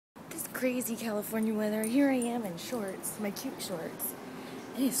crazy California weather. Here I am in shorts, my cute shorts.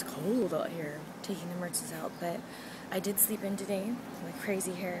 It is cold out here, taking the merches out, but I did sleep in today, my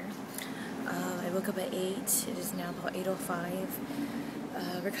crazy hair. I woke up at 8, it is now about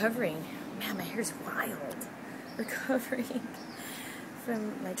 8:05, recovering. Man, my hair's wild. Recovering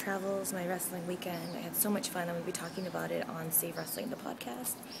from my travels, my wrestling weekend. I had so much fun. I'm going to be talking about it on Save Wrestling, the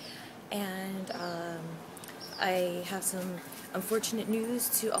podcast. And I have some unfortunate news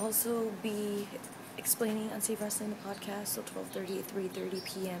to also be explaining on Save Wrestling, the podcast, so 12:30 at 3:30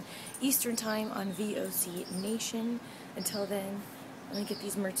 p.m. Eastern Time on VOC Nation. Until then, I'm going to get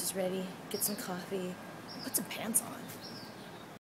these merches ready, get some coffee, put some pants on.